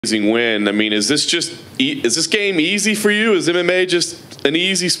amazing win. I mean, is this game easy for you? Is MMA just an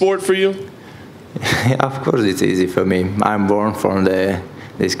easy sport for you? Of course, it's easy for me. I'm born from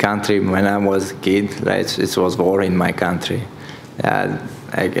this country. When I was a kid, like, it was war in my country.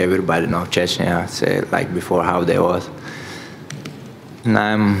 Like everybody knows Chechnya, say, like before how they was.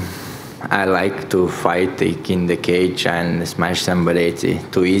 And I like to fight in the cage and smash somebody.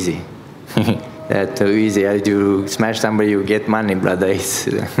 It's too easy. That's too easy. As you smash somebody, you get money, brother. It's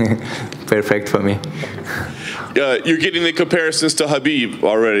perfect for me. You're getting the comparisons to Khabib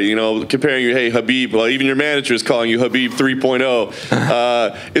already. You know, comparing you, hey, Khabib. Well, even your manager is calling you Khabib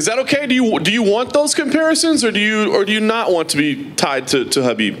 3.0. Is that okay? Do you want those comparisons, or do you not want to be tied to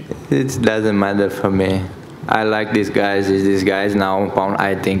Khabib? It doesn't matter for me. I like these guys. These guys now pound.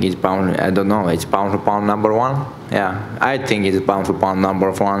 I think it's pound. I don't know. It's pound for pound number one. Yeah, I think it's pound for pound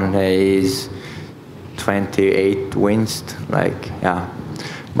number one. He's 28 wins. Like, yeah,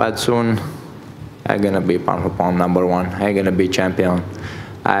 but soon I'm gonna be pound for pound number one. I'm gonna be champion.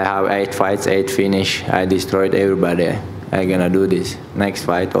 I have 8 fights, 8 finish. I destroyed everybody. I'm gonna do this next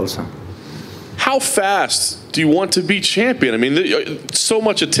fight also. How fast do you want to be champion? I mean, so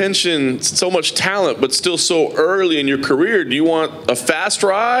much attention, so much talent, but still so early in your career. Do you want a fast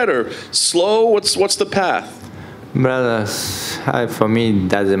ride or slow? What's the path? Brothers, for me, it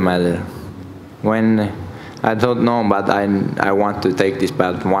doesn't matter. When I don't know, but I want to take this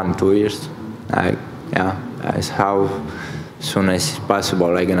path 1-2 years. Yeah, that's how soon as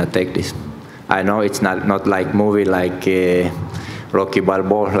possible I'm gonna take this. I know it's not like movie like Rocky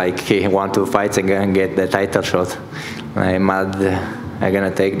Balboa, like he want to fight and get the title shot. I'm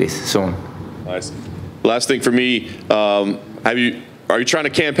gonna take this soon. Nice. Last thing for me, are you trying to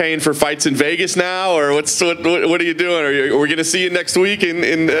campaign for fights in Vegas now, or what are you doing? Are we gonna see you next week at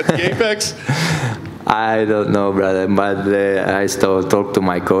the Apex? I don't know, brother, but I still talk to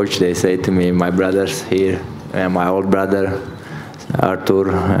my coach. They say to me, my brothers here, and my old brother, Artur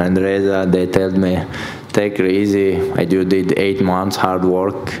and Reza, they tell me, take it easy. You did 8 months hard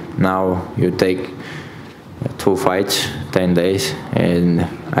work. Now you take 2 fights, 10 days, and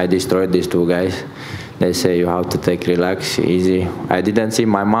I destroyed these 2 guys. They say you have to take relax, easy. I didn't see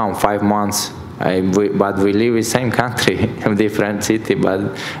my mom 5 months. But we live in the same country, different city.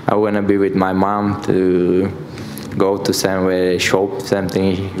 But I want to be with my mom, to go to somewhere, shop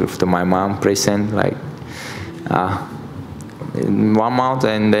something to my mom, present, like in 1 month,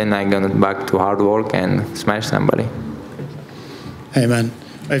 and then I'm gonna back to hard work and smash somebody. Hey man,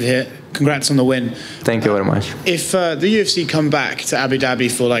 over here. Congrats on the win. Thank you very much. If the UFC come back to Abu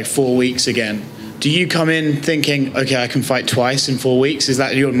Dhabi for like 4 weeks again, do you come in thinking, okay, I can fight twice in 4 weeks? Is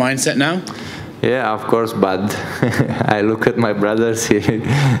that your mindset now? Yeah, of course, but I look at my brothers here.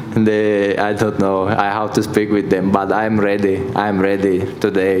 I don't know. I have to speak with them, but I'm ready. I'm ready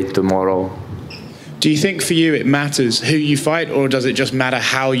today, tomorrow. Do you think for you it matters who you fight, or does it just matter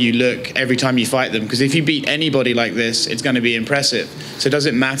how you look every time you fight them? Because if you beat anybody like this, it's going to be impressive. So does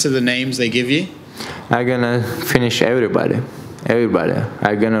it matter the names they give you? I'm gonna finish everybody. Everybody.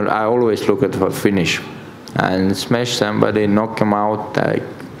 I always look at for finish and smash somebody, knock them out,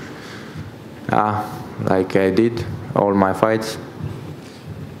 like I did all my fights.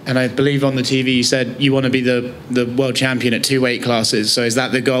 And I believe on the TV you said you want to be the world champion at 2 weight classes. So is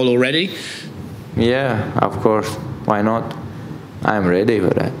that the goal already? Yeah, of course. Why not? I'm ready for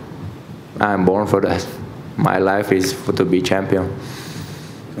that. I'm born for that. My life is to be champion.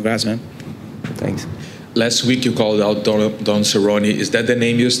 Congrats, man. Thanks. Last week you called out Don Cerrone. Is that the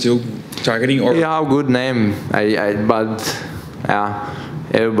name you're still targeting? Or? Yeah, good name. But yeah,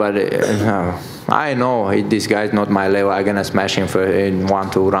 everybody. I know this guy's not my level. I'm gonna smash him in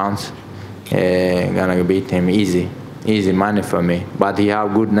 1-2 rounds. Gonna beat him easy. Easy money for me, but he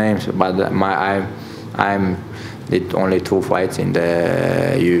have good names. But I'm did only 2 fights in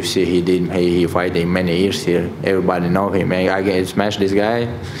the UFC. He fight in many years here. Everybody know him. I can smash this guy,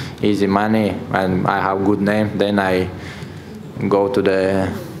 easy money, and I have good name. Then I go to the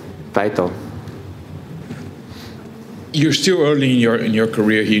title. You're still early in your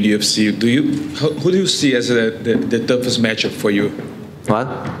career here in the UFC. Who do you see as the toughest matchup for you? What?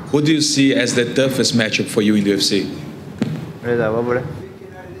 Who do you see as the toughest matchup for you in the UFC?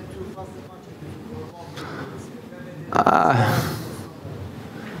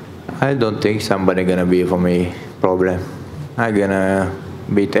 I don't think somebody gonna be for me problem. I'm gonna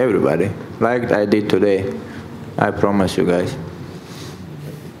beat everybody like I did today. I promise you guys.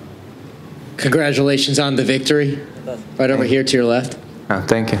 Congratulations on the victory. Right over here to your left.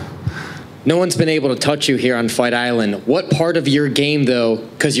 Thank you. No one's been able to touch you here on Fight Island. What part of your game, though,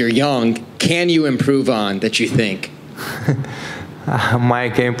 because you're young, can you improve on that you think? My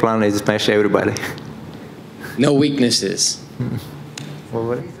game plan is smash everybody. No weaknesses.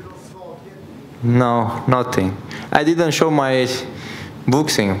 No, nothing. I didn't show my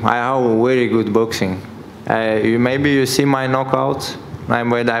boxing. I have very good boxing. Maybe you see my knockouts.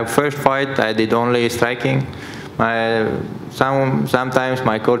 When I first fight, I did only striking. Sometimes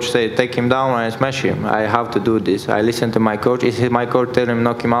my coach say, take him down and smash him. I have to do this. I listen to my coach. If my coach tell him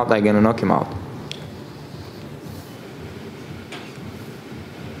knock him out, I'm gonna knock him out.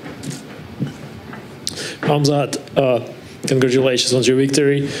 Khamzat, congratulations on your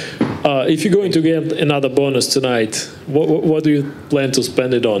victory. If you're going to get another bonus tonight, what do you plan to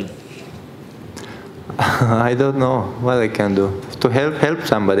spend it on? I don't know what I can do to help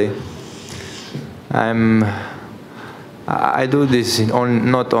somebody. I do this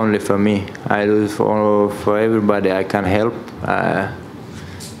not only for me. I do it for everybody I can help.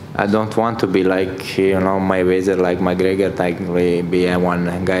 I don't want to be like Mayweather, like McGregor, like be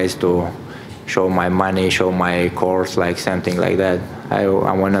one guys to show my money, show my course, like something like that. I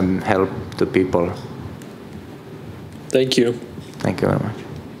want to help the people. Thank you. Thank you very much.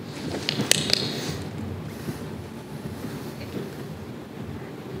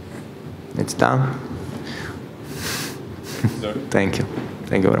 It's done. Thank you.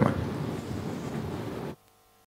 Thank you very much.